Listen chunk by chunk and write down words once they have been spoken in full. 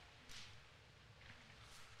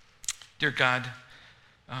Dear God,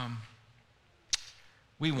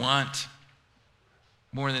 we want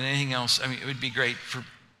more than anything else. I mean, it would be great for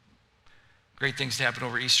great things to happen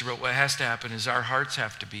over Easter, but what has to happen is our hearts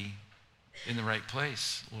have to be in the right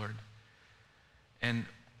place, Lord. And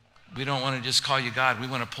we don't want to just call you God. We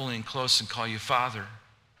want to pull in close and call you Father.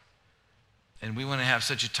 And we want to have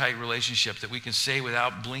such a tight relationship that we can say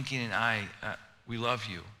without blinking an eye, we love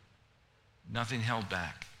you. Nothing held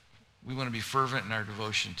back. We want to be fervent in our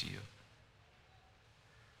devotion to you.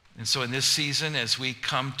 And so in this season, as we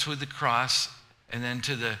come to the cross and then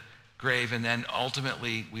to the grave, and then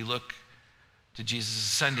ultimately we look to Jesus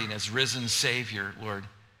ascending as risen Savior, Lord,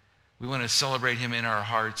 we want to celebrate him in our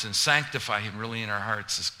hearts and sanctify him really in our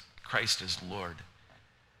hearts as Christ is Lord.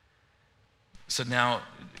 So now,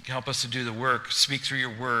 help us to do the work. Speak through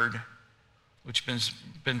your word, which has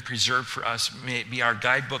been preserved for us. May it be our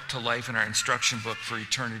guidebook to life and our instruction book for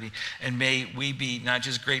eternity. And may we be not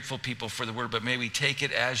just grateful people for the word, but may we take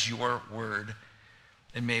it as your word.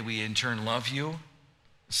 And may we in turn love you,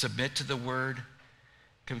 submit to the word,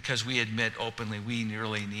 because we admit openly we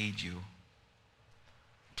really need you.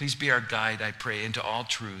 Please be our guide, I pray, into all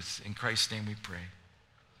truth. In Christ's name we pray.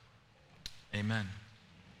 Amen.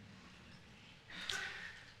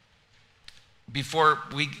 Before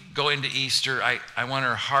we go into Easter, I want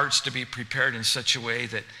our hearts to be prepared in such a way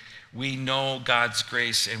that we know God's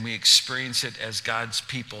grace and we experience it as God's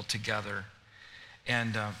people together.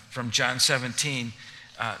 And from John 17,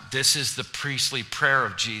 this is the priestly prayer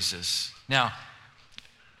of Jesus. Now,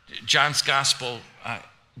 John's gospel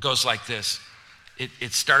goes like this.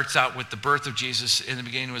 It starts out with the birth of Jesus. In the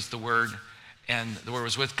beginning was the Word, and the Word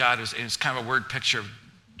was with God. It's kind of a word picture of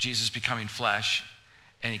Jesus becoming flesh.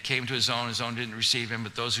 And he came to his own didn't receive him,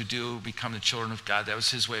 but those who do become the children of God. That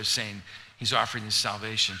was his way of saying he's offering his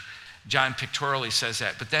salvation. John pictorially says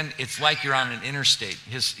that. But then it's like you're on an interstate.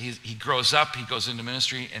 He grows up, he goes into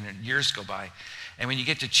ministry, and years go by. And when you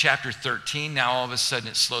get to chapter 13, now all of a sudden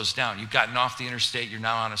it slows down. You've gotten off the interstate, you're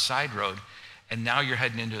now on a side road, and now you're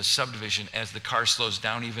heading into a subdivision as the car slows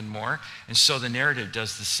down even more. And so the narrative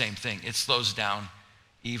does the same thing. It slows down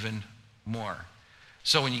even more.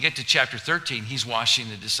 So when you get to chapter 13, he's washing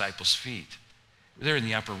the disciples' feet. They're in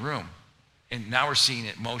the upper room. And now we're seeing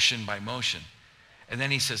it motion by motion. And then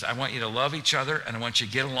he says, I want you to love each other, and I want you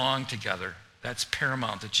to get along together. That's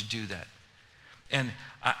paramount that you do that. And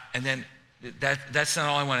then that's not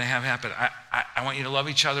all I want to have happen. I want you to love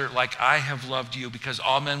each other like I have loved you, because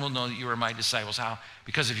all men will know that you are my disciples. How?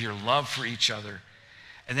 Because of your love for each other.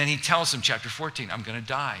 And then he tells them, chapter 14, I'm going to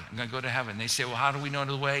die. I'm going to go to heaven. They say, well, how do we know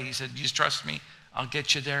the way? He said, you just trust me. I'll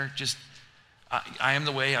get you there. I am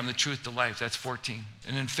the way, I'm the truth, the life. That's 14.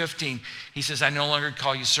 And in 15, he says, I no longer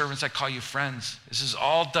call you servants, I call you friends. This is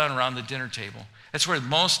all done around the dinner table. That's where the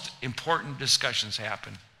most important discussions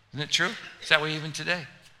happen. Isn't it true? Is that way even today?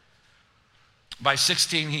 By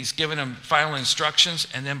 16, he's given them final instructions.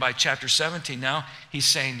 And then by chapter 17, now he's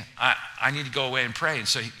saying, I need to go away and pray. And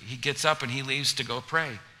so he gets up and he leaves to go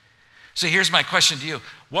pray. So here's my question to you.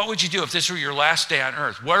 What would you do if this were your last day on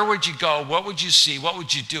earth? Where would you go? What would you see? What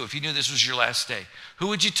would you do if you knew this was your last day? Who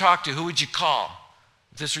would you talk to? Who would you call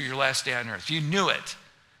if this were your last day on earth? If you knew it.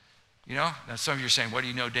 You know, now some of you are saying, what do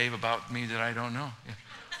you know, Dave, about me that I don't know?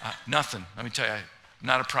 Nothing. Let me tell you, I'm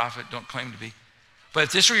not a prophet, don't claim to be. But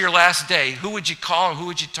if this were your last day, who would you call and who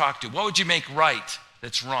would you talk to? What would you make right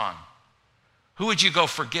that's wrong? Who would you go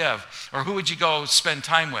forgive? Or who would you go spend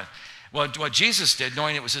time with? Well, what Jesus did,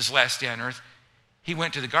 knowing it was his last day on earth, he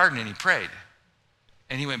went to the garden and he prayed.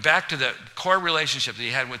 And he went back to the core relationship that he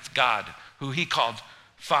had with God, who he called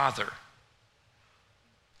Father.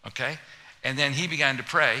 Okay? And then he began to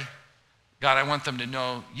pray, God, I want them to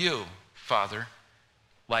know you, Father,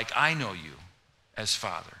 like I know you as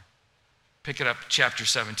Father. Pick it up, chapter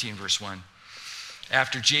 17, verse 1.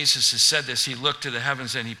 After Jesus has said this, he looked to the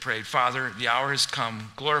heavens and he prayed, Father, the hour has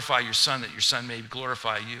come. Glorify your Son, that your Son may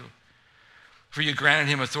glorify you. For you granted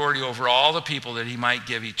him authority over all the people, that he might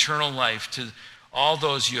give eternal life to all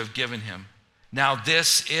those you have given him. Now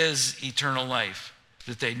this is eternal life,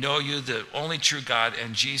 that they know you, the only true God,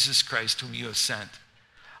 and Jesus Christ, whom you have sent.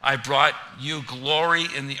 I brought you glory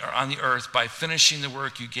on the earth by finishing the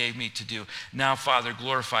work you gave me to do. Now, Father,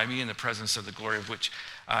 glorify me in the presence of the glory of which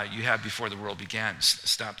you had before the world began.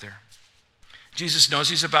 Stop there. Jesus knows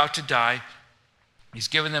he's about to die. He's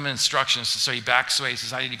given them instructions, so he backs away. He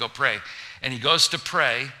says, I need to go pray. And he goes to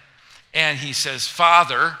pray, and he says,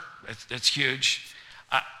 Father, that's huge,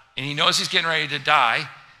 and he knows he's getting ready to die.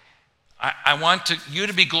 I want you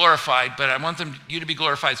to be glorified, but I want you to be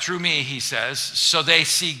glorified through me, he says, so they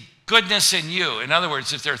see goodness in you. In other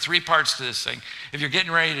words, if there are three parts to this thing, if you're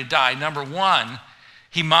getting ready to die, number one,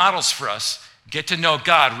 He models for us, get to know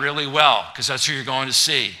God really well, because that's who you're going to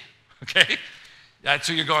see, okay? That's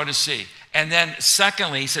who you're going to see. And then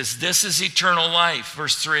secondly, he says, this is eternal life,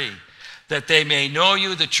 verse 3, that they may know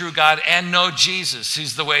you, the true God, and know Jesus.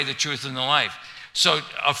 He's the way, the truth, and the life. So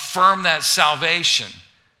affirm that salvation.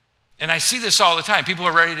 And I see this all the time. People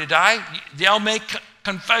are ready to die. They'll make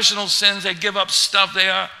confessional sins. They give up stuff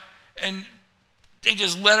and they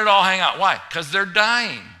just let it all hang out. Why? Because they're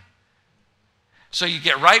dying. So you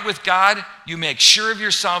get right with God. You make sure of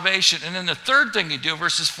your salvation. And then the third thing you do,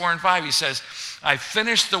 verses 4 and 5, he says, I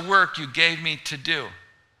finished the work you gave me to do.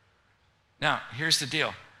 Now, here's the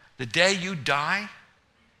deal. The day you die,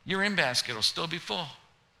 your in basket will still be full.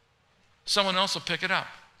 Someone else will pick it up.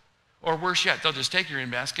 Or worse yet, they'll just take your in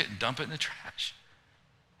basket and dump it in the trash.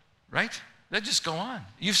 Right? They'll just go on.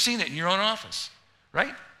 You've seen it in your own office.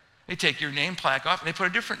 Right? They take your name plaque off and they put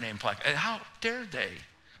a different name plaque. And how dare they?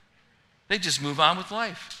 They just move on with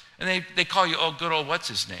life. And they call you, oh, good old what's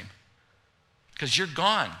his name? Because you're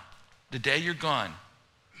gone. The day you're gone.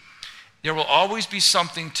 There will always be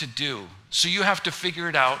something to do. So you have to figure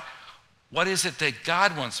it out. What is it that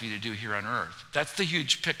God wants me to do here on earth? That's the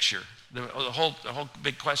huge picture, the whole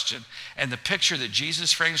big question. And the picture that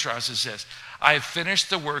Jesus frames for us is this. I have finished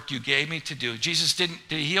the work you gave me to do. Jesus did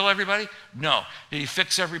he heal everybody? No. Did he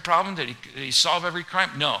fix every problem? Did he solve every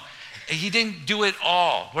crime? No. He didn't do it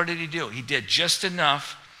all. What did he do? He did just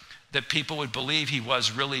enough that people would believe he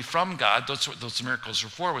was really from God. That's what those miracles were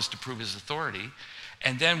for, was to prove his authority.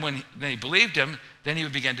 And then when they believed him, then he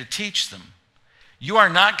would begin to teach them. You are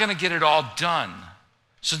not going to get it all done.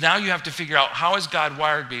 So now you have to figure out, how is God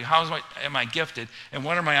wired me? Am I gifted? And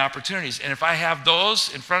what are my opportunities? And if I have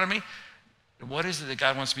those in front of me, what is it that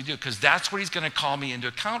God wants me to do? Because that's what he's going to call me into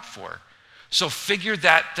account for. So figure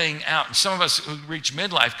that thing out. And some of us who reach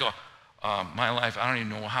midlife go, my life, I don't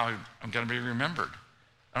even know how I'm going to be remembered.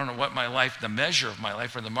 I don't know what my life, the measure of my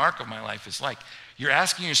life or the mark of my life is like. You're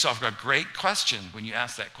asking yourself a great question when you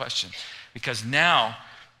ask that question. Because now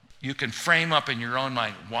you can frame up in your own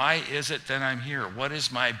mind, why is it that I'm here? What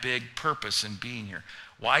is my big purpose in being here?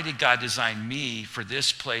 Why did God design me for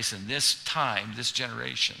this place and this time, this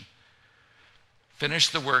generation? Finish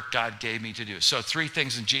the work God gave me to do. So 3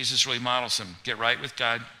 things, and Jesus really models them. Get right with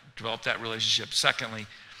God, develop that relationship. Secondly,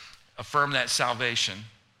 affirm that salvation.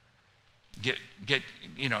 You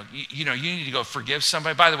need to go forgive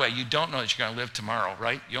somebody. By the way, you don't know that you're going to live tomorrow,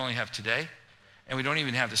 right? You only have today. And we don't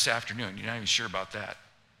even have this afternoon. You're not even sure about that.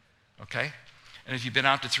 Okay? And if you've been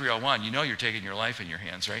out to 301, you know you're taking your life in your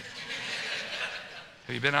hands, right?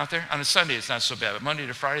 Have you been out there? On a Sunday, it's not so bad. But Monday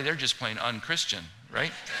to Friday, they're just plain unchristian,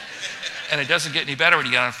 right? And it doesn't get any better when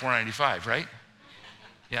you get on 495, right?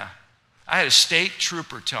 Yeah. I had a state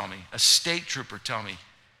trooper tell me,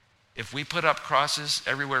 if we put up crosses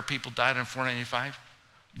everywhere people died on 495,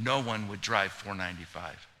 no one would drive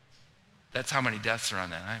 495. That's how many deaths are on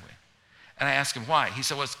that highway. And I asked him why. He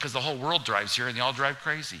said, well, it's because the whole world drives here and they all drive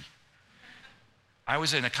crazy. I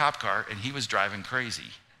was in a cop car and he was driving crazy.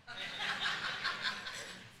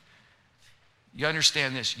 You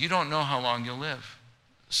understand this. You don't know how long you'll live.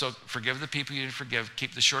 So forgive the people you didn't forgive.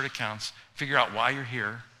 Keep the short accounts. Figure out why you're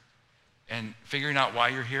here. And figuring out why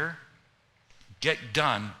you're here, get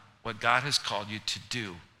done what God has called you to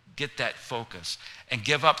do. Get that focus. And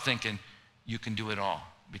give up thinking you can do it all,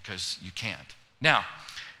 because you can't. Now,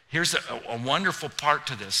 here's a wonderful part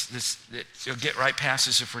to this. You'll get right past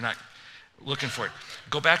this if we're not looking for it.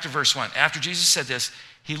 Go back to verse 1. After Jesus said this,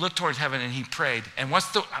 he looked towards heaven and he prayed. And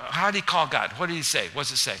how did he call God? What did he say? What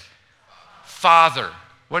does it say? Father.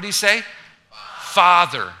 What did he say?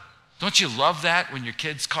 Father. Don't you love that when your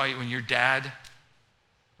kids call you, when you're dad?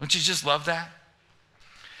 Don't you just love that?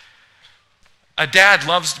 A dad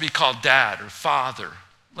loves to be called dad or father.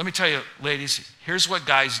 Let me tell you, ladies, here's what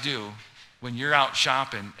guys do when you're out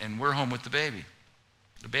shopping and we're home with the baby.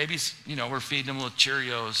 The baby's, we're feeding them little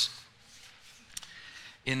Cheerios.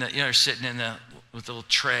 They're sitting with a little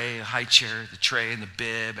tray, a high chair, the tray and the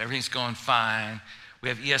bib. Everything's going fine. We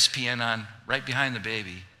have ESPN on right behind the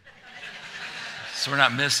baby. So we're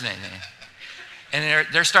not missing anything. And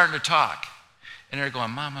they're starting to talk. And they're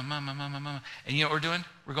going, mama, mama, mama, mama. And you know what we're doing?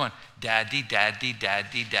 We're going, daddy, daddy,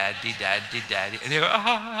 daddy, daddy, daddy, daddy. And they go,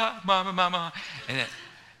 mama, mama.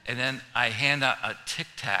 And then I hand out a Tic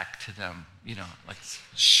Tac to them, like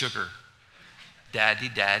sugar. Daddy,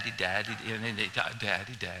 daddy, daddy. And then they talk,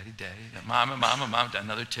 daddy, daddy, daddy. Mama, mama, mama.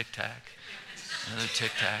 Another Tic Tac. Another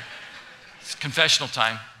Tic Tac. It's confessional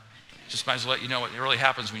time. Just might as well let you know what really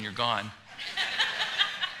happens when you're gone.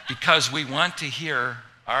 Because we want to hear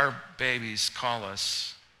our babies call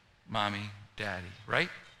us mommy, daddy, right?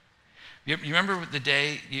 You remember the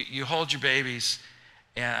day you hold your babies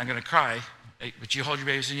and I'm going to cry, but you hold your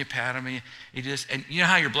babies and you pat them, and you do this, and you know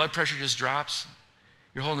how your blood pressure just drops?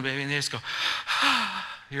 You're holding the baby, and they just go,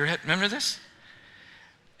 your head. Remember this?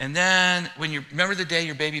 And then remember the day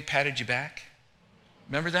your baby patted you back?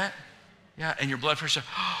 Remember that? Yeah, and your blood pressure,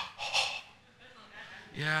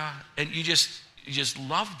 yeah, and you just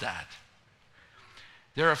love that.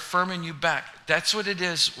 They're affirming you back. That's what it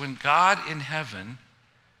is when God in heaven,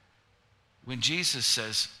 when Jesus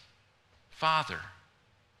says, Father.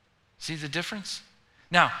 See the difference?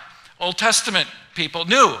 Now, Old Testament people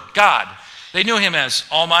knew God. They knew him as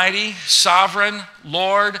Almighty, Sovereign,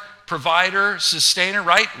 Lord, Provider, Sustainer,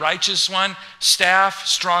 right? Righteous One, Staff,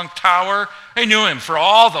 Strong Tower. They knew him for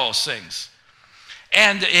all those things.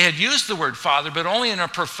 And they had used the word Father, but only in a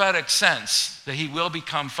prophetic sense, that he will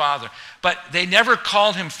become Father. But they never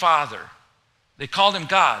called him Father. They called him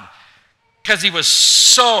God. Because he was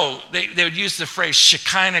so, they would use the phrase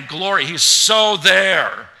Shekinah glory. He was so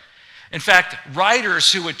there. In fact,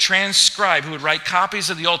 writers who would transcribe, who would write copies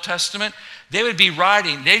of the Old Testament, they would be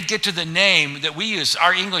writing, they'd get to the name that we use,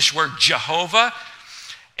 our English word Jehovah,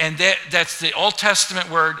 and that's the Old Testament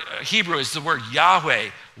word, Hebrew is the word Yahweh,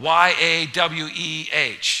 Y-A-W-E-H,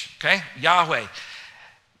 okay? Yahweh.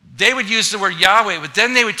 They would use the word Yahweh, but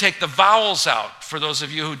then they would take the vowels out. For those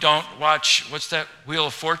of you who don't watch, what's that, Wheel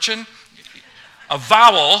of Fortune? A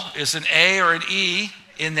vowel is an A or an E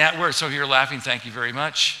in that word. So if you're laughing, thank you very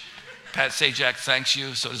much. Pat Sajak thanks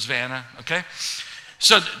you, so does Vanna, okay?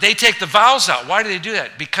 So they take the vowels out. Why do they do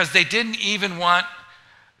that? Because they didn't even want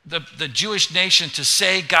the Jewish nation to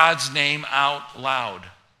say God's name out loud.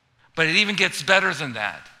 But it even gets better than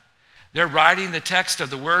that. They're writing the text of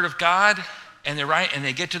the Word of God, and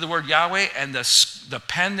they get to the word Yahweh, and the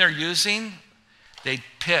pen they're using, they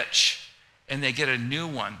pitch, and they get a new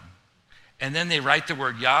one. And then they write the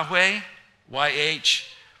word Yahweh,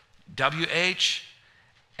 Y-H-W-H,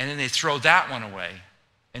 and then they throw that one away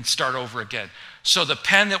and start over again. So the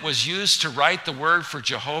pen that was used to write the word for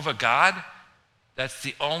Jehovah God, that's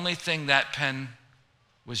the only thing that pen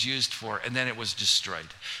was used for, and then it was destroyed.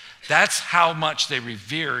 That's how much they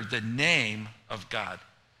revered the name of God.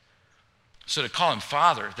 So to call him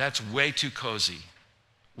Father, that's way too cozy.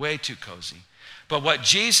 Way too cozy. But what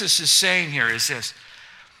Jesus is saying here is this.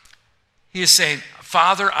 He is saying,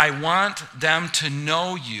 Father, I want them to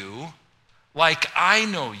know you like I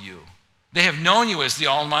know you. They have known you as the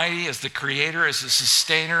Almighty, as the Creator, as the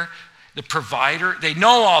Sustainer, the Provider. They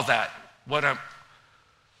know all that. What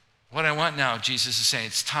I want now, Jesus is saying,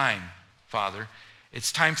 it's time, Father.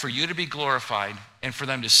 It's time for you to be glorified and for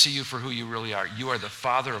them to see you for who you really are. You are the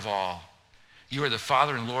Father of all. You are the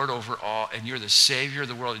Father and Lord over all, and you're the Savior of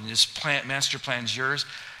the world, and this master plan is yours.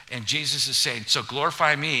 And Jesus is saying, so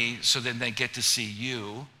glorify me so then they get to see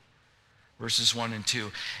you, verses 1 and 2.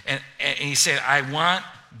 And he's saying, I want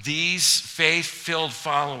these faith-filled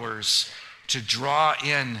followers to draw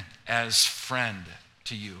in as friend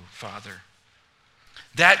to you, Father.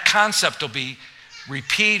 That concept will be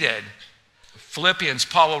repeated. Philippians,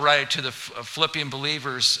 Paul will write to the Philippian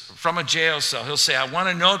believers from a jail cell. He'll say, I want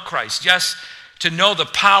to know Christ. Yes, to know the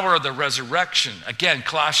power of the resurrection. Again,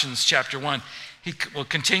 Colossians chapter 1. He will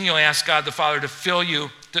continually ask God the Father to fill you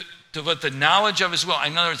with the knowledge of his will.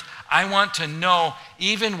 In other words, I want to know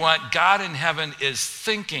even what God in heaven is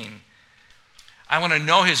thinking. I want to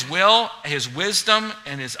know his will, his wisdom,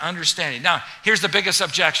 and his understanding. Now, here's the biggest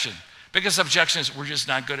objection. Biggest objection is we're just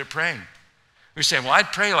not good at praying. We're saying, well,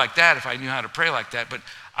 I'd pray like that if I knew how to pray like that, but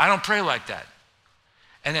I don't pray like that.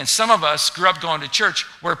 And then some of us grew up going to church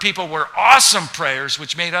where people were awesome prayers,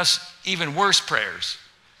 which made us even worse prayers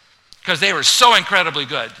because they were so incredibly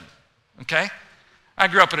good, okay? I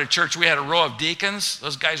grew up in a church, we had a row of deacons.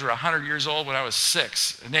 Those guys were 100 years old when I was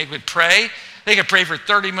 6, and they would pray. They could pray for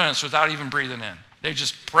 30 minutes without even breathing in. They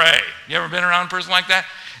just pray. You ever been around a person like that?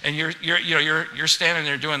 And you're standing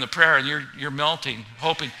there doing the prayer, and you're melting,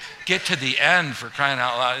 hoping, get to the end for crying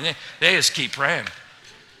out loud. And they just keep praying.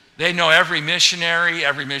 They know every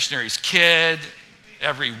missionary's kid,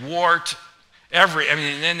 every wart, and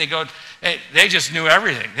then they just knew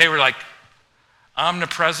everything. They were like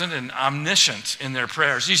omnipresent and omniscient in their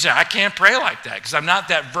prayers. You say, I can't pray like that because I'm not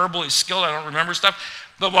that verbally skilled. I don't remember stuff.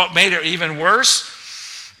 But what made it even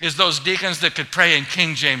worse is those deacons that could pray in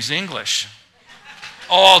King James English.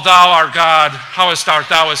 Oh, thou art God, howest art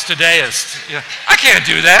thou as todayest. Yeah, I can't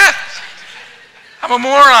do that. I'm a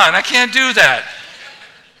moron. I can't do that.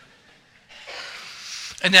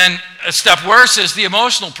 And then a step worse is the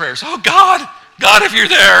emotional prayers. Oh, God, if you're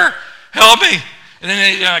there, help me. And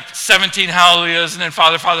then like 17 hallelujahs, and then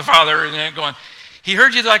Father, Father, Father, and then going. He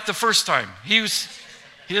heard you like the first time. He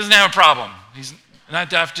doesn't have a problem. He's not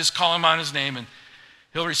deaf. Just call him on his name, and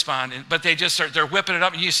He'll respond. But they just they're whipping it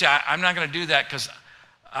up. And you say, I'm not going to do that because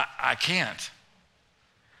I can't.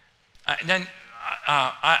 And then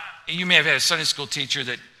you may have had a Sunday school teacher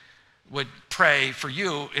that would pray for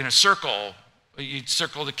you in a circle. You'd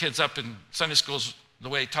circle the kids up in Sunday schools the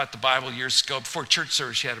way he taught the Bible years ago. Before church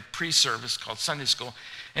service, she had a pre-service called Sunday school.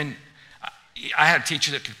 And I had a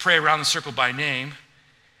teacher that could pray around the circle by name,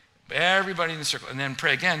 everybody in the circle, and then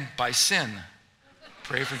pray again by sin.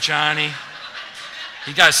 Pray for Johnny.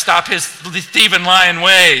 He got to stop his thief and lying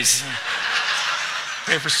ways.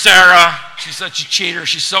 Pray for Sarah. She's such a cheater.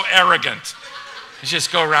 She's so arrogant. You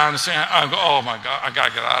just go around and say, oh my God, I got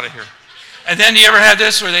to get out of here. And then you ever had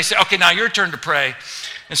this where they say, okay, now your turn to pray.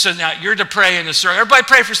 And so now you're to pray in the circle. Everybody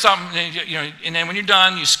pray for something. And then when you're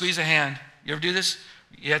done, you squeeze a hand. You ever do this?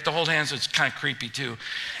 You have to hold hands, so it's kind of creepy too.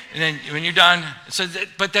 And then when you're done,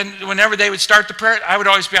 but then whenever they would start the prayer, I would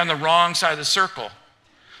always be on the wrong side of the circle.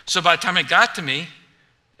 So by the time it got to me,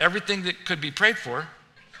 everything that could be prayed for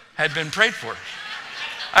had been prayed for.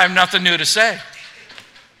 I have nothing new to say.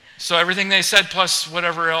 So everything they said plus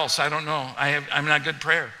whatever else, I don't know. I'm not a good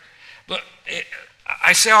prayer. But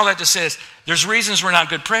I say all that to say this. There's reasons we're not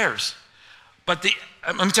good prayers. But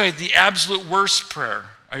let me tell you, the absolute worst prayer.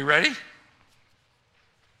 Are you ready?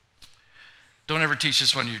 Don't ever teach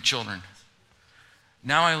this one to your children.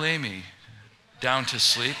 Now I lay me down to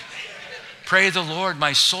sleep. Pray the Lord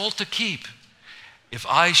my soul to keep. If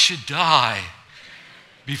I should die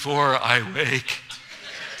before I wake.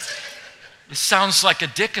 It sounds like a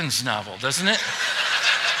Dickens novel, doesn't it?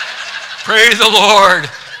 Pray the Lord.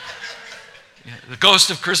 The ghost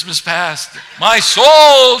of Christmas past. My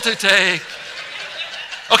soul to take.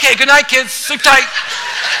 Okay, good night, kids. Sleep tight.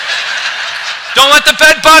 Don't let the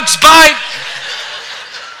bed bugs bite.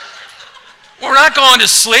 We're not going to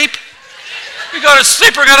sleep. We go to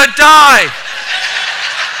sleep, we're going to die.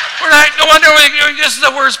 No wonder this is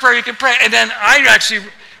the worst prayer you can pray. And then I actually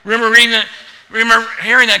remember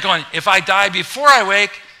hearing that going, if I die before I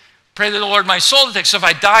wake, pray to the Lord my soul to take. So if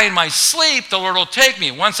I die in my sleep, the Lord will take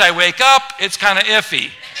me. Once I wake up, it's kind of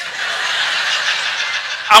iffy.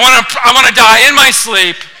 I want to die in my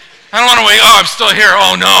sleep. I don't want to wake, I'm still here.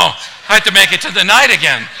 Oh no, I have to make it to the night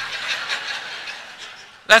again.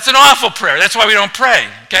 That's an awful prayer. That's why we don't pray,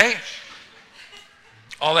 okay?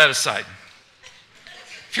 All that aside.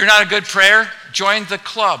 If you're not a good prayer, join the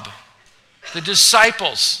club. The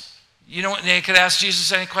disciples. You know what, they could ask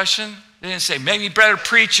Jesus any question? They didn't say, make me better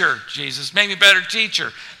preacher, Jesus. Make me better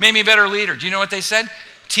teacher. Make me better leader. Do you know what they said?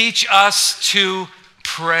 Teach us to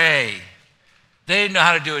pray. They didn't know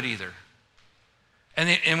how to do it either.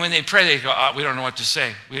 And when they pray, they go, we don't know what to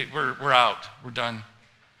say. We're out. We're done.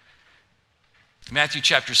 Matthew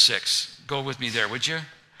chapter 6. Go with me there, would you?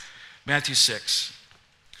 Matthew 6.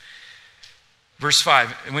 Verse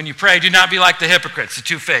 5. And when you pray, do not be like the hypocrites, the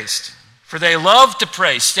two-faced. For they love to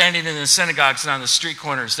pray, standing in the synagogues and on the street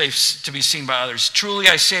corners, to be seen by others. Truly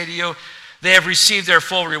I say to you, they have received their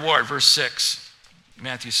full reward. Verse 6.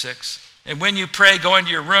 Matthew 6. And when you pray, go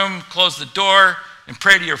into your room, close the door, and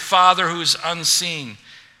pray to your Father who is unseen.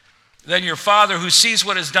 Then your Father who sees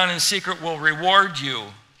what is done in secret will reward you.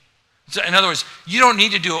 In other words, you don't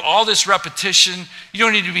need to do all this repetition. You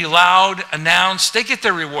don't need to be loud, announced. They get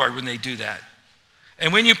their reward when they do that.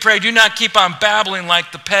 And when you pray, do not keep on babbling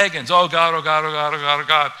like the pagans. Oh God, oh God, oh God, oh God, oh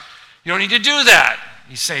God. You don't need to do that,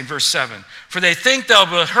 he's saying, verse 7. For they think they'll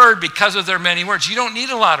be heard because of their many words. You don't need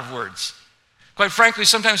a lot of words. Quite frankly,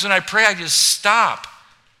 sometimes when I pray, I just stop.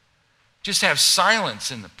 Just have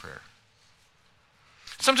silence in the prayer.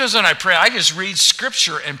 Sometimes when I pray, I just read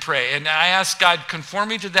scripture and pray. And I ask God, conform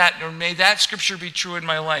me to that, or may that scripture be true in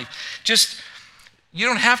my life. You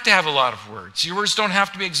don't have to have a lot of words. Your words don't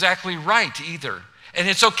have to be exactly right either. And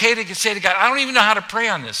it's okay to say to God, I don't even know how to pray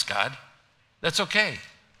on this, God. That's okay.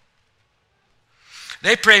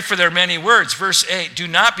 They pray for their many words. Verse 8, do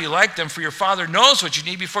not be like them, for your Father knows what you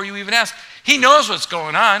need before you even ask. He knows what's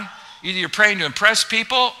going on. Either you're praying to impress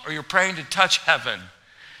people or you're praying to touch heaven.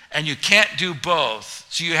 And you can't do both,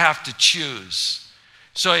 so you have to choose.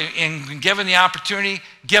 So in given the opportunity,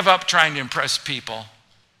 give up trying to impress people.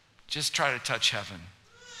 Just try to touch heaven.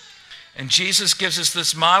 And Jesus gives us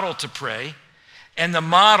this model to pray. And the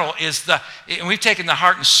model is and we've taken the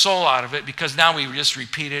heart and soul out of it because now we just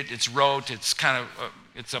repeat it. It's rote. It's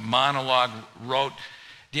it's a monologue rote.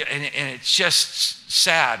 And it's just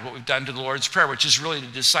sad what we've done to the Lord's Prayer, which is really the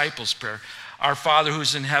disciples' prayer. Our Father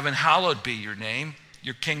who's in heaven, hallowed be your name.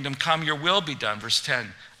 Your kingdom come, your will be done. Verse 10,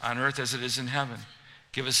 on earth as it is in heaven.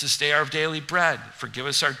 Give us this day our daily bread. Forgive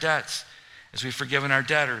us our debts as we've forgiven our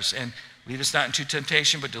debtors. And Lead us not into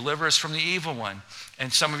temptation, but deliver us from the evil one.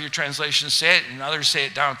 And some of your translations say it, and others say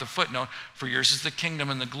it down at the footnote, for yours is the kingdom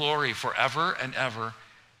and the glory forever and ever.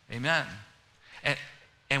 Amen.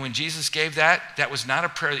 And when Jesus gave that, that was not a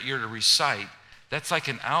prayer that you're to recite. That's like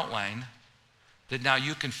an outline that now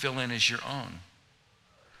you can fill in as your own.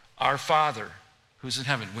 Our Father, who's in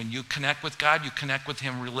heaven. When you connect with God, you connect with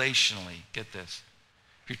him relationally. Get this.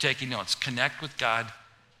 If you're taking notes, connect with God,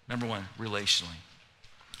 number one, relationally.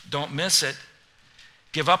 Don't miss it.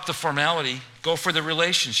 Give up the formality. Go for the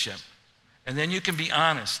relationship. And then you can be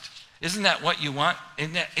honest. Isn't that what you want?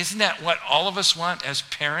 Isn't that what all of us want as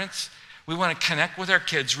parents? We want to connect with our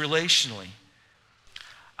kids relationally.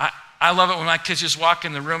 I love it when my kids just walk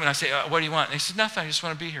in the room and I say, what do you want? And they say, nothing, I just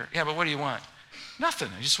want to be here. Yeah, but what do you want? Nothing,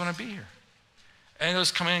 I just want to be here. And they'll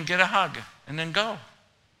just come in and get a hug and then go.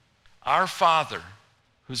 Our Father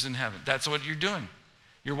who's in heaven. That's what you're doing.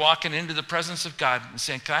 You're walking into the presence of God and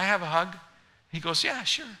saying, can I have a hug? He goes, yeah,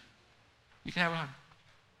 sure. You can have a hug.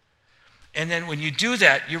 And then when you do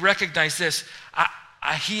that, you recognize this.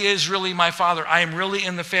 He is really my Father. I am really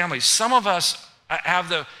in the family. Some of us have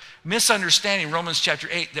the misunderstanding, Romans chapter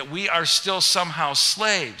 8, that we are still somehow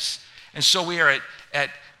slaves. And so we are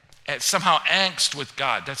at somehow angst with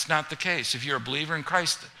God. That's not the case. If you're a believer in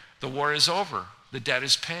Christ, the war is over. The debt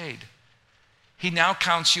is paid. He now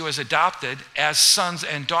counts you as adopted, as sons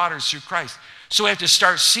and daughters through Christ. So we have to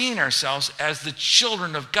start seeing ourselves as the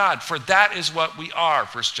children of God, for that is what we are,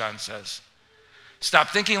 1 John says. Stop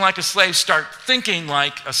thinking like a slave, start thinking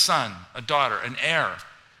like a son, a daughter, an heir.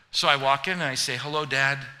 So I walk in and I say, hello,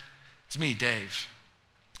 Dad. It's me, Dave.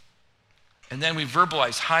 And then we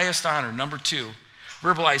verbalize highest honor. Number 2,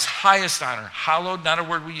 verbalize highest honor. Hallowed, not a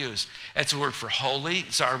word we use. It's a word for holy.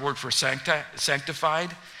 It's our word for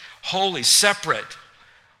sanctified. Holy, separate,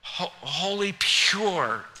 holy,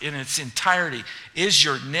 pure in its entirety is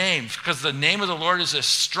your name, because the name of the Lord is a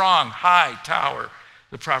strong, high tower,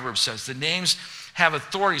 the proverb says. The names have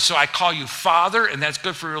authority, so I call you Father, and that's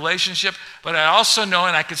good for relationship, but I also know,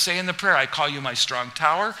 and I could say in the prayer, I call you my strong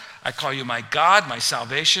tower, I call you my God, my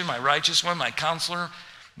salvation, my righteous one, my counselor,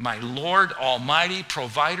 my Lord, almighty,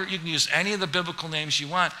 provider. You can use any of the biblical names you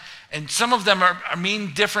want, and some of them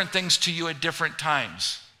mean different things to you at different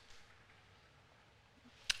times.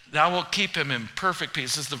 Thou wilt keep him in perfect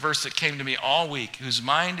peace. This is the verse that came to me all week. Whose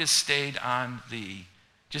mind is stayed on thee.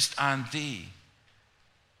 Just on thee.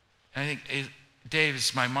 And I think, Dave,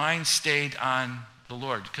 is my mind stayed on the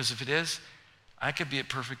Lord? Because if it is, I could be at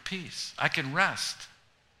perfect peace. I can rest.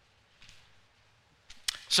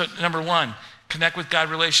 So number 1, connect with God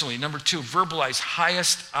relationally. Number 2, verbalize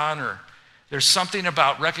highest honor. There's something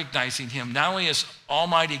about recognizing him, not only as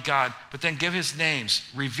Almighty God, but then give his names,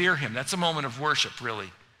 revere him. That's a moment of worship,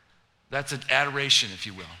 really. That's an adoration, if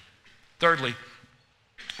you will. Thirdly,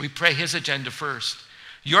 we pray his agenda first.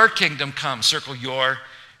 Your kingdom come, circle your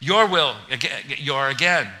will,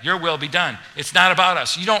 your will be done. It's not about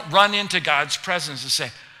us. You don't run into God's presence and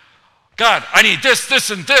say, God, I need this, this,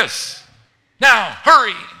 and this. Now,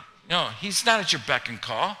 hurry. No, he's not at your beck and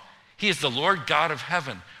call. He is the Lord God of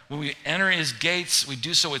heaven. When we enter his gates, we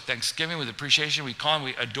do so with thanksgiving, with appreciation. We call him,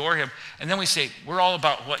 we adore him. And then we say, we're all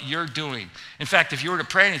about what you're doing. In fact, if you were to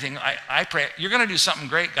pray anything, I pray, you're going to do something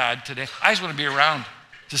great, God, today. I just want to be around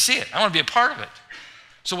to see it. I want to be a part of it.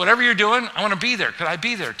 So whatever you're doing, I want to be there. Could I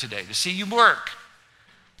be there today to see you work?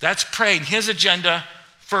 That's praying his agenda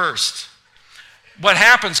first. What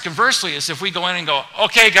happens, conversely, is if we go in and go,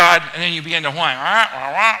 okay, God, and then you begin to whine,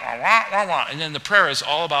 and then the prayer is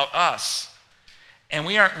all about us. And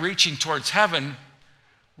we aren't reaching towards heaven.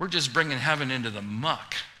 We're just bringing heaven into the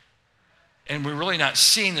muck. And we're really not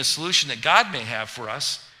seeing the solution that God may have for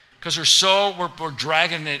us because we're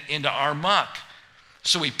dragging it into our muck.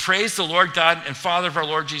 So we praise the Lord God and Father of our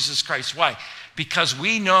Lord Jesus Christ. Why? Because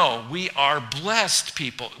we know we are blessed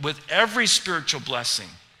people with every spiritual blessing.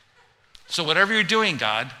 So whatever you're doing,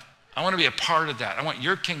 God, I want to be a part of that. I want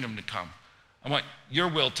your kingdom to come. I want your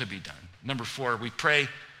will to be done. Number 4, we pray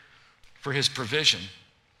for his provision.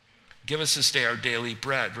 Give us this day our daily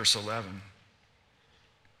bread, verse 11.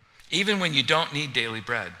 Even when you don't need daily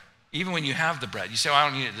bread, even when you have the bread, you say, I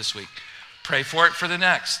don't need it this week. Pray for it for the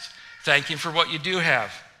next. Thank him for what you do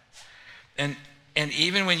have. And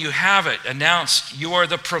even when you have it, announce you are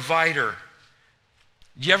the provider.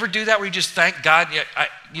 Do you ever do that where you just thank God?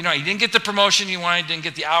 You didn't get the promotion you wanted, didn't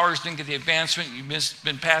get the hours, didn't get the advancement, you've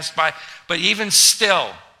been passed by. But even still,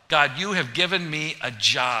 God, you have given me a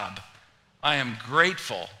job. I am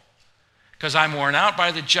grateful. because I'm worn out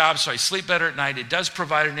by the job, so I sleep better at night. It does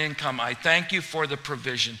provide an income. I thank you for the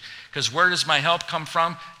provision. Because where does my help come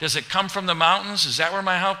from? Does it come from the mountains? Is that where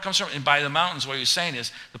my help comes from? And by the mountains, what he's saying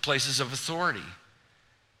is the places of authority.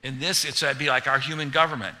 In this, it'd be like our human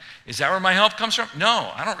government. Is that where my help comes from?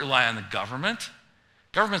 No, I don't rely on the government.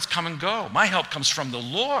 Governments come and go. My help comes from the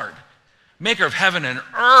Lord, maker of heaven and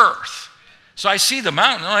earth. So I see the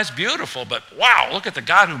mountain. Oh, that's beautiful, but wow, look at the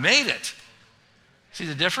God who made it. See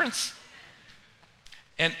the difference?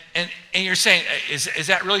 And you're saying, is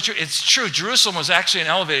that really true? It's true. Jerusalem was actually an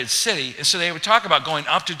elevated city, and so they would talk about going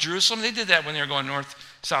up to Jerusalem. They did that when they were going north,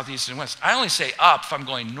 south, east, and west. I only say up if I'm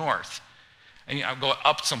going north. And I'll go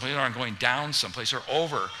up someplace, or I'm going down someplace, or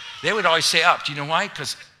over. They would always say up. Do you know why?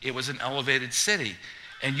 Because it was an elevated city,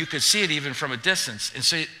 and you could see it even from a distance. And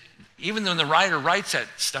so even when the writer writes that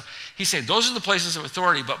stuff, he's saying, those are the places of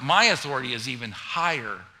authority, but my authority is even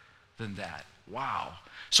higher than that. Wow.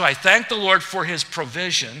 So I thank the Lord for his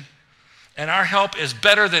provision, and our help is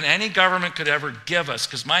better than any government could ever give us,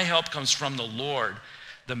 because my help comes from the Lord,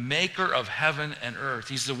 the maker of heaven and earth.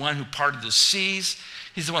 He's the one who parted the seas.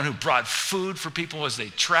 He's the one who brought food for people as they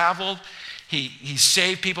traveled. He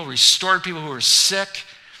saved people, restored people who were sick.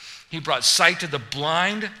 He brought sight to the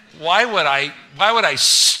blind. Why would I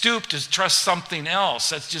stoop to trust something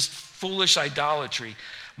else? That's just foolish idolatry.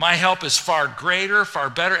 My help is far greater, far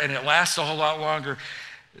better, and it lasts a whole lot longer.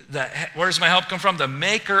 Where does my help come from? The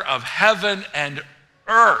maker of heaven and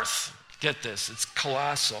earth. Get this, it's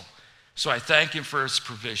colossal. So I thank him for his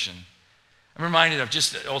provision. I'm reminded of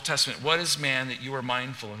just the Old Testament. What is man that you are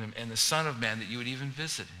mindful of him, and the Son of Man that you would even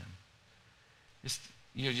visit him?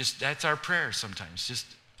 That's our prayer sometimes.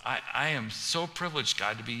 I am so privileged,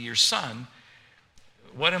 God, to be your son.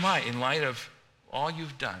 What am I in light of all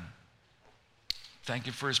you've done? Thank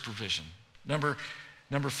you for his provision. Number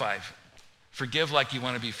 5. Forgive like you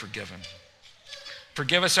want to be forgiven.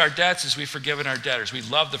 Forgive us our debts as we've forgiven our debtors. We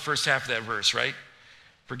love the first half of that verse, right?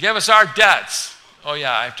 Forgive us our debts. Oh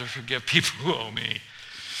yeah, I have to forgive people who owe me.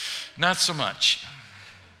 Not so much.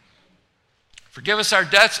 Forgive us our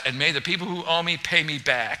debts, and may the people who owe me pay me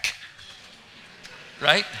back.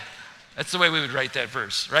 Right? That's the way we would write that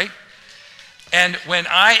verse, right? And when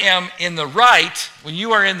I am in the right, when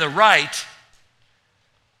you are in the right,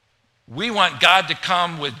 we want God to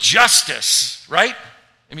come with justice, right?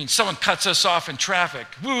 I mean, someone cuts us off in traffic.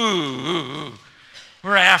 Woo,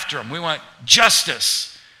 we're after them. We want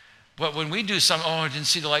justice. But when we do something, I didn't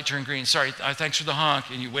see the light turn green. Sorry, thanks for the honk.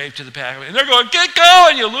 And you wave to the pack. And they're going, get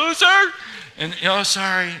going, you loser. And,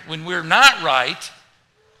 sorry. When we're not right,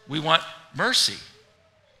 we want mercy.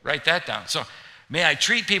 Write that down. So may I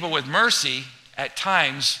treat people with mercy at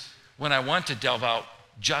times when I want to delve out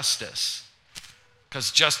justice. Because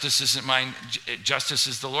justice isn't mine. Justice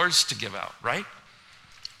is the Lord's to give out, right?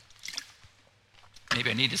 Maybe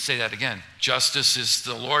I need to say that again. Justice is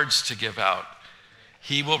the Lord's to give out.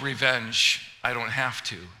 He will revenge. I don't have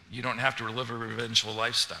to. You don't have to live a revengeful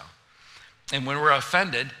lifestyle. And when we're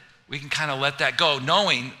offended, we can kind of let that go,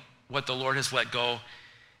 knowing what the Lord has let go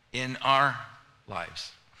in our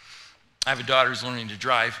lives. I have a daughter who's learning to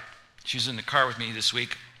drive. She was in the car with me this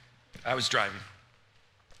week. I was driving.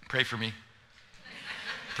 Pray for me.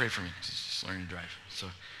 Pray for me. She's just learning to drive. So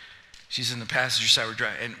she's in the passenger side. We're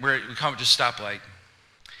driving, and we come to a stoplight,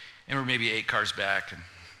 and we're maybe 8 cars back and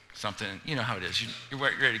something. You know how it is. You're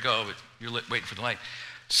ready to go, but you're waiting for the light.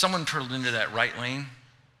 Someone pulled into that right lane.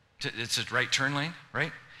 It's a right turn lane,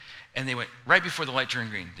 right? And they went right before the light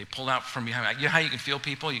turned green. They pulled out from behind. You know how you can feel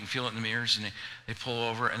people? You can feel it in the mirrors, and they pull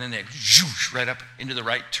over, and then they zhoosh right up into the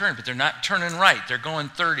right turn. But they're not turning right. They're going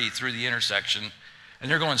 30 through the intersection, and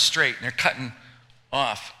they're going straight, and they're cutting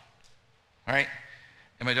off. All right?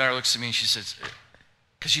 And my daughter looks at me, and she says,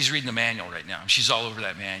 because she's reading the manual right now. She's all over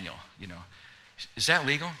that manual, Is that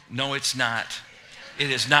legal? No, it's not. It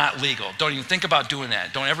is not legal. Don't even think about doing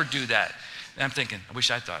that. Don't ever do that. And I'm thinking, I wish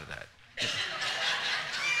I thought of that.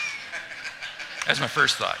 That's my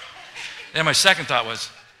first thought. Then my second thought was,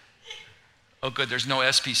 oh good, there's no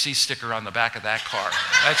SPC sticker on the back of that car.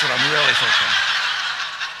 That's what I'm really thinking.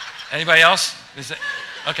 Anybody else?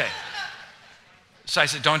 Okay. So I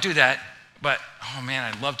said, don't do that. But, oh man,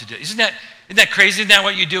 I'd love to do it. Isn't that crazy? Isn't that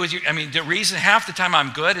what you do? The reason half the time I'm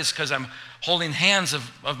good is because I'm holding hands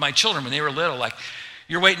of my children when they were little. Like,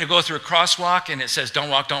 you're waiting to go through a crosswalk, and it says, don't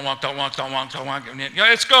walk, don't walk, don't walk, don't walk, don't walk. And,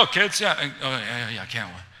 let's go, kids. Yeah, I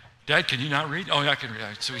can't walk. Dad, can you not read? Oh, yeah, I can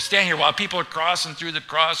read. So we stand here while people are crossing through the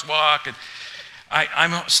crosswalk. And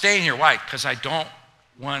I'm staying here. Why? Because I don't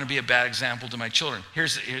want to be a bad example to my children.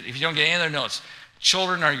 If you don't get any other notes,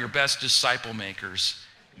 children are your best disciple makers.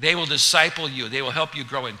 They will disciple you. They will help you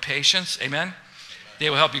grow in patience. Amen? They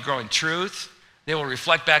will help you grow in truth. They will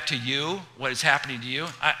reflect back to you what is happening to you.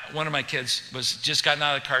 One of my kids was just gotten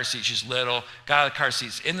out of the car seat. She's little, got out of the car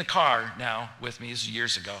seat, in the car now with me. This was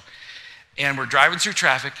years ago. And we're driving through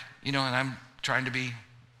traffic, and I'm trying to be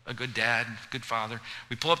a good dad, good father.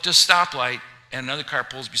 We pull up to a stoplight, and another car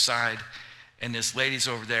pulls beside, and this lady's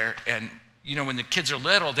over there. And, when the kids are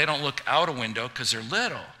little, they don't look out a window because they're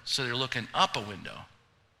little, so they're looking up a window.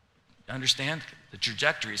 Understand? The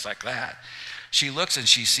trajectory is like that. She looks and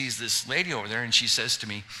she sees this lady over there and she says to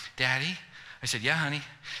me, "Daddy?" I said, "Yeah, honey.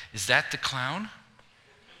 Is that the clown?"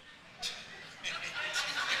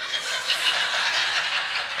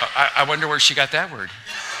 I wonder where she got that word.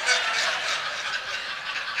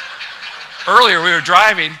 Earlier we were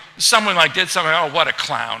driving. Someone did something. "Oh, what a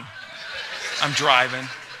clown." I'm driving.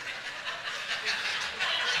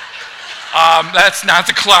 That's not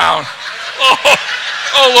the clown.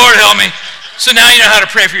 Oh, Lord help me. So now you know how to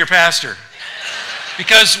pray for your pastor.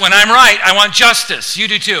 Because when I'm right, I want justice. You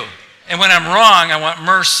do too. And when I'm wrong, I want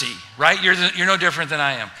mercy, right? You're no different than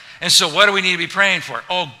I am. And so what do we need to be praying for?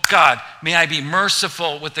 Oh, God, may I be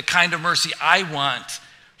merciful with the kind of mercy I want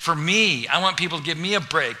for me. I want people to give me a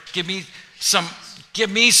break. Give me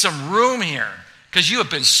some room here. Because you have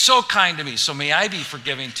been so kind to me. So may I be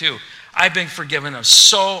forgiving too. I've been forgiven of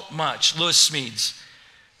so much. Lewis Smedes,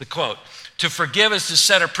 the quote, "To forgive is to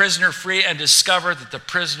set a prisoner free and discover that the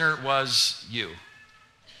prisoner was you."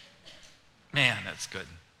 Man, that's good.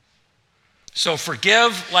 So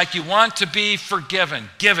forgive like you want to be forgiven.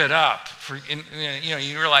 Give it up.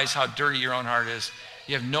 You realize how dirty your own heart is.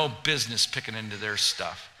 You have no business picking into their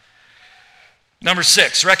stuff. Number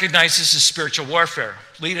 6, recognize this is spiritual warfare.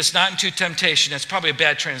 Lead us not into temptation. That's probably a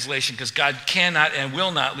bad translation because God cannot and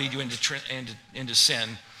will not lead you into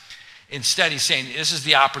sin. Instead, he's saying this is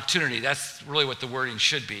the opportunity. That's really what the wording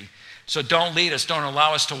should be. So don't lead us. Don't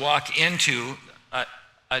allow us to walk into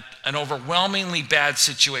an overwhelmingly bad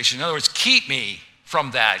situation. In other words, keep me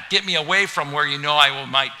from that. Get me away from where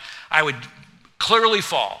I would clearly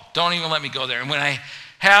fall. Don't even let me go there. And when I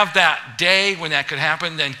have that day when that could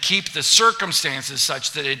happen, then keep the circumstances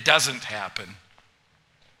such that it doesn't happen.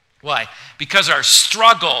 Why? Because our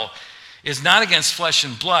struggle is not against flesh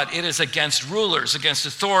and blood. It is against rulers, against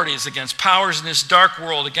authorities, against powers in this dark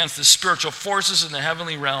world, against the spiritual forces in the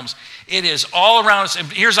heavenly realms. It is all around us. And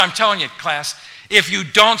here's what I'm telling you, class. If you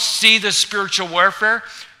don't see the spiritual warfare,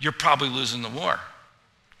 you're probably losing the war.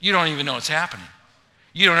 You don't even know what's happening.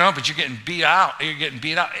 You don't know, but you're getting beat out. You're getting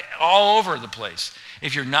beat out all over the place.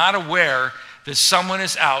 If you're not aware that someone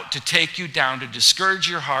is out to take you down, to discourage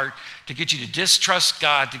your heart, to get you to distrust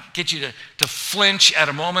God, to get you to flinch at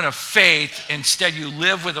a moment of faith, instead you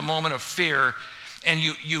live with a moment of fear, and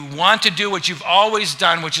you want to do what you've always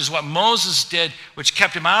done, which is what Moses did, which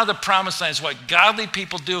kept him out of the promised land, is what godly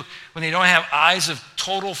people do when they don't have eyes of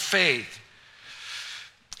total faith.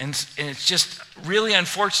 And it's just really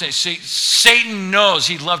unfortunate. See, Satan knows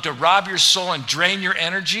he'd love to rob your soul and drain your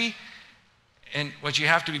energy. And what you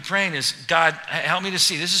have to be praying is, God, help me to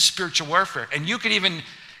see. This is spiritual warfare. And you could even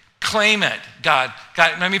claim it. God,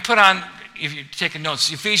 let me put on, if you're taking notes,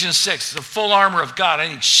 Ephesians 6, the full armor of God. I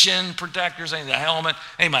need shin protectors. I need the helmet.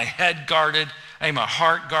 I need my head guarded. I need my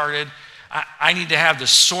heart guarded. I need to have the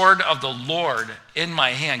sword of the Lord in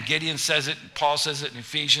my hand. Gideon says it. Paul says it in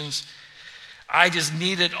Ephesians. I just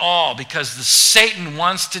need it all because Satan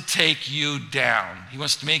wants to take you down. He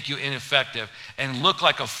wants to make you ineffective and look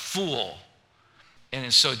like a fool. And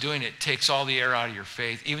in so doing, it takes all the air out of your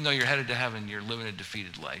faith. Even though you're headed to heaven, you're living a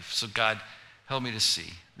defeated life. So God, help me to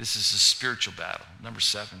see. This is a spiritual battle. Number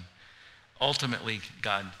 7, ultimately,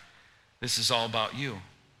 God, this is all about you.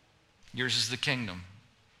 Yours is the kingdom.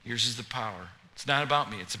 Yours is the power. It's not about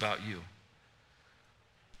me. It's about you.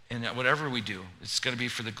 And whatever we do, it's going to be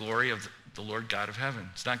for the glory of the Lord God of heaven.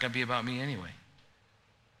 It's not going to be about me anyway.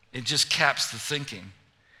 It just caps the thinking.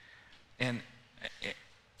 And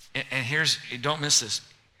here's, don't miss this.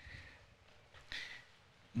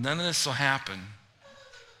 None of this will happen,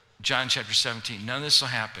 John chapter 17, none of this will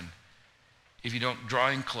happen if you don't draw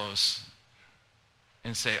in close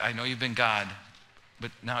and say, I know you've been God,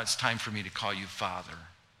 but now it's time for me to call you Father.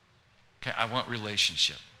 Okay, I want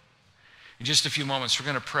relationship. In just a few moments, we're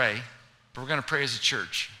going to pray, but we're going to pray as a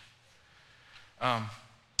church.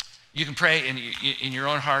 You can pray in your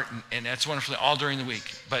own heart, and that's wonderful all during the week.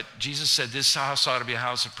 But Jesus said this house ought to be a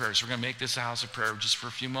house of prayer. So we're going to make this a house of prayer just for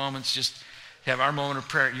a few moments, just have our moment of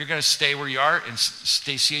prayer. You're going to stay where you are and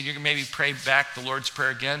stay seated. You're going to maybe pray back the Lord's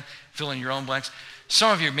Prayer again, fill in your own blanks.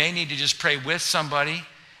 Some of you may need to just pray with somebody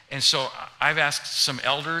And so I've asked some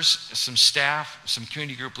elders, some staff, some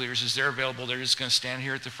community group leaders, as they're available, they're just going to stand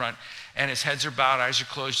here at the front. And as heads are bowed, eyes are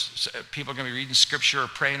closed, people are going to be reading scripture or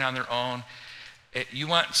praying on their own. You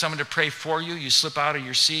want someone to pray for you, you slip out of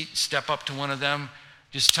your seat, step up to one of them,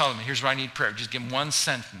 just tell them, here's where I need prayer. Just give them one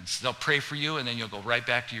sentence. They'll pray for you, and then you'll go right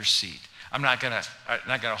back to your seat. I'm not going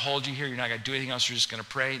to hold you here. You're not going to do anything else. You're just going to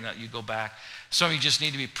pray, and you go back. Some of you just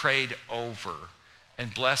need to be prayed over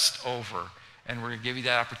and blessed over. And we're going to give you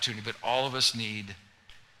that opportunity. But all of us need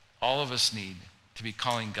to be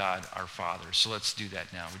calling God our Father. So let's do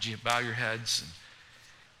that now. Would you bow your heads? And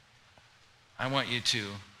I want you to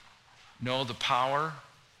know the power.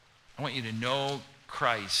 I want you to know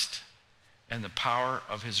Christ and the power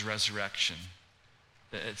of his resurrection.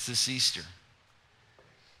 It's this Easter.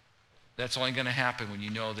 That's only going to happen when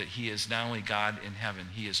you know that he is not only God in heaven,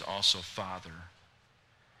 he is also Father.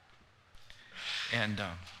 And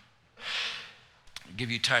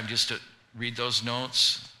give you time just to read those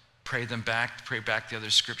notes, pray them back, pray back the other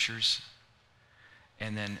scriptures.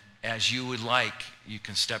 And then as you would like, you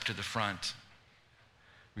can step to the front,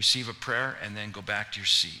 receive a prayer, and then go back to your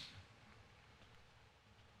seat.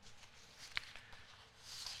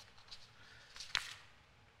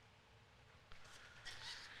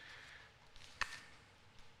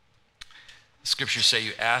 The scriptures say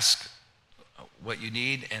you ask what you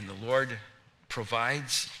need, and the Lord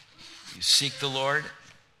provides. You seek the Lord.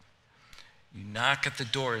 You knock at the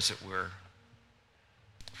door, as it were.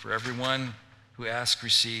 For everyone who asks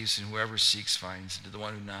receives, and whoever seeks finds. And to the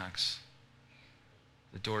one who knocks,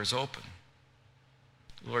 the door is open.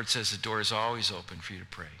 The Lord says the door is always open for you to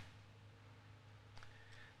pray.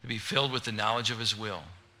 To be filled with the knowledge of his will,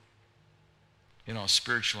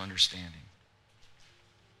 spiritual understanding.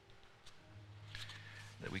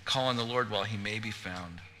 That we call on the Lord while he may be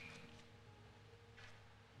found.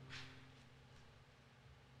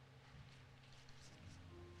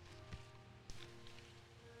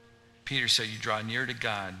 Peter said, you draw near to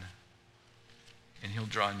God, and he'll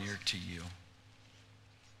draw near to you.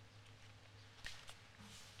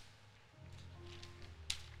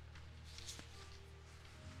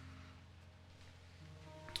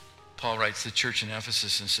 Paul writes to the church in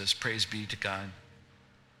Ephesus and says, praise be to God,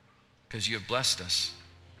 because you have blessed us.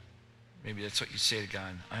 Maybe that's what you say to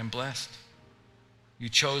God. I am blessed. You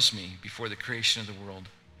chose me before the creation of the world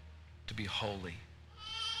to be holy.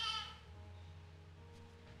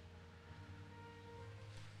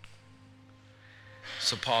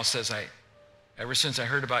 So Paul says, ever since I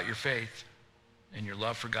heard about your faith and your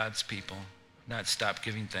love for God's people, I've not stopped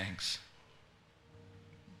giving thanks.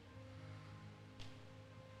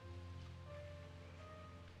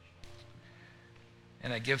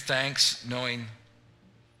 And I give thanks knowing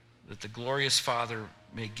that the glorious Father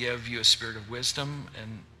may give you a spirit of wisdom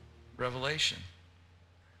and revelation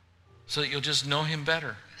so that you'll just know him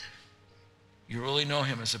better. You really know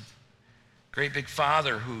him as a great big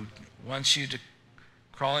Father who wants you to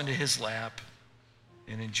crawl into his lap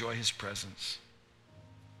and enjoy his presence.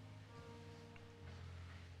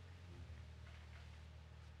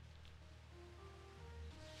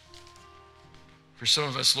 For some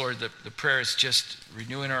of us, Lord, the prayer is just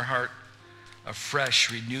renewing our heart, a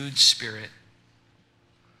fresh, renewed spirit,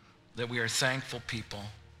 that we are thankful people,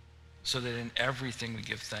 so that in everything we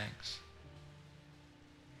give thanks.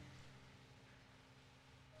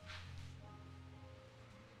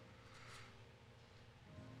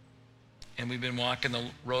 And we've been walking the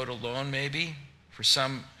road alone, maybe. For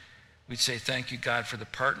some, we'd say, thank you, God, for the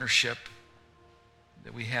partnership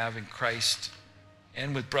that we have in Christ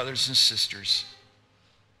and with brothers and sisters.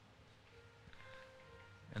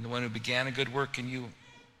 And the one who began a good work in you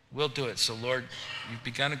will do it. So, Lord, you've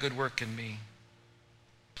begun a good work in me.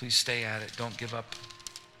 Please stay at it. Don't give up.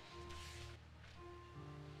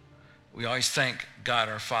 We always thank God,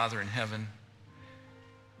 our Father in heaven.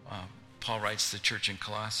 Paul writes to the church in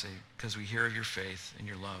Colossae, because we hear of your faith and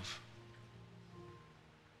your love.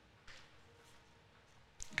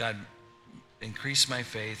 God, increase my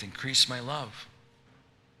faith, increase my love.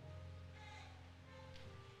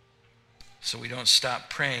 So we don't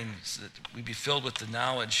stop praying, so that we be filled with the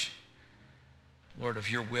knowledge, Lord, of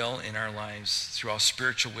your will in our lives through all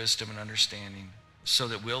spiritual wisdom and understanding, so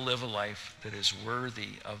that we'll live a life that is worthy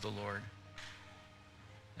of the Lord.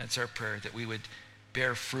 That's our prayer, that we would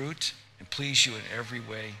bear fruit and please you in every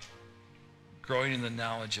way, growing in the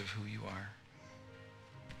knowledge of who you are.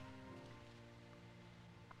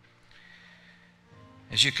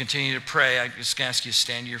 As you continue to pray, I just ask you to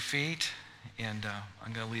stand to your feet, and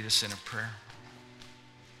I'm going to lead us in a prayer.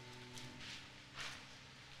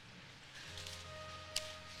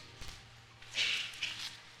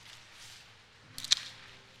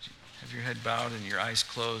 with your head bowed and your eyes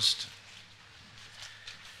closed.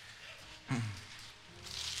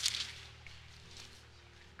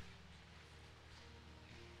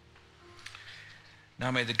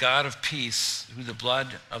 Now may the God of peace, who the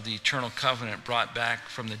blood of the eternal covenant brought back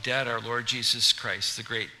from the dead, our Lord Jesus Christ, the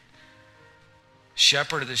great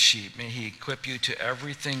shepherd of the sheep, may he equip you to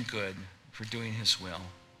everything good for doing his will.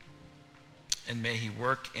 And may he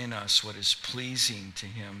work in us what is pleasing to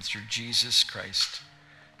him through Jesus Christ,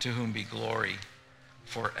 to whom be glory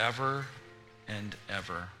forever and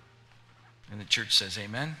ever. And the church says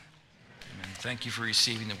amen. Amen. Thank you for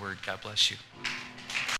receiving the word. God bless you.